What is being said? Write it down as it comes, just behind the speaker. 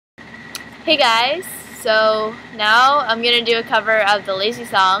Hey guys, so now I'm gonna do a cover of the Lazy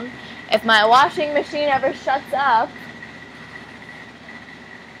song. If my washing machine ever shuts up.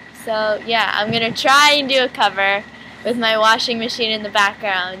 So yeah, I'm gonna try and do a cover with my washing machine in the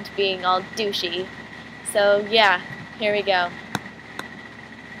background being all douchey. So yeah, here we go.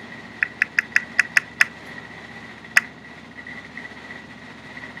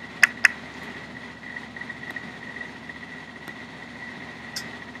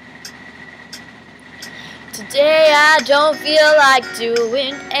 Today I don't feel like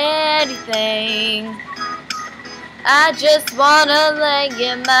doing anything. I just wanna lay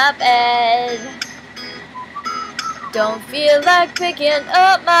in my bed. Don't feel like picking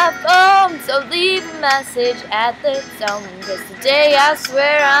up my phone, so leave a message at the tone. 'Cause today I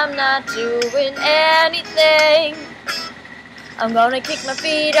swear I'm not doing anything. I'm gonna kick my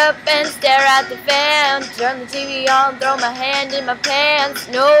feet up and stare at the fan, turn the TV on, throw my hand in my pants.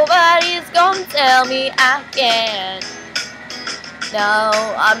 Nobody's gonna tell me I can't. No,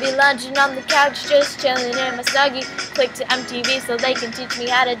 I'll be lunching on the couch, just chilling in my Snuggie. Click to MTV so they can teach me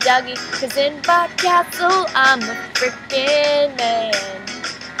how to Dougie. 'Cause in my castle, I'm a freaking man.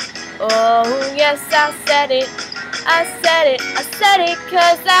 Oh, yes, I said it. I said it. I said it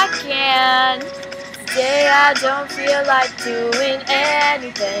 'cause I can. Today I don't feel like doing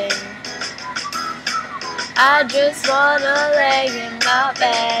anything. I just wanna lay in my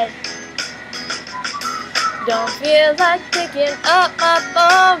bed. Don't feel like picking up my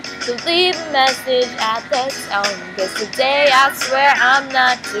phone, so leave a message at the tone. 'Cause today I swear I'm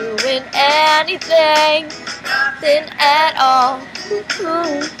not doing anything. Nothing at all. Ooh,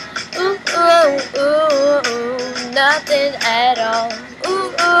 ooh, ooh, ooh, ooh, nothing at all.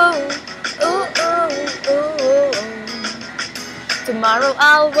 Ooh, ooh, ooh, ooh, ooh. Tomorrow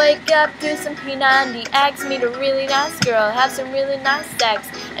I'll wake up, do some P90X, meet a really nice girl, have some really nice sex,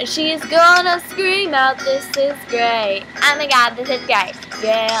 and she's gonna scream out, "This is great. Oh my god, this is great."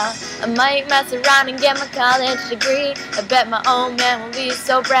 Yeah, I might mess around and get my college degree. I bet my old man will be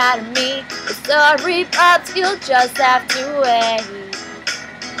so proud of me. But sorry, Pops, you'll just have to wait.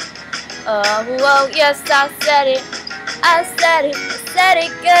 Oh, yes, I said it. I said it. I said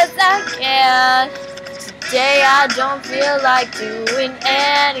it 'cause I can. Today I don't feel like doing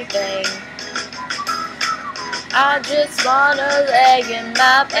anything. I just wanna lay in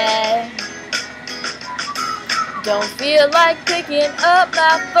my bed. Don't feel like picking up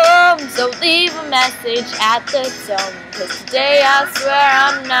my phone, so leave a message at the tone. 'Cause today I swear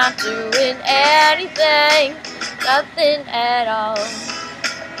I'm not doing anything. Nothing at all.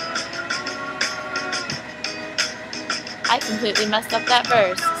 I completely messed up that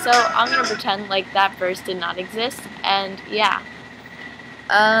verse, so I'm gonna pretend like that verse did not exist, and yeah.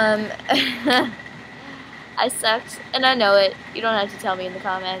 I sucked, and I know it. You don't have to tell me in the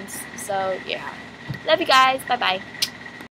comments, so yeah. Love you guys, bye bye.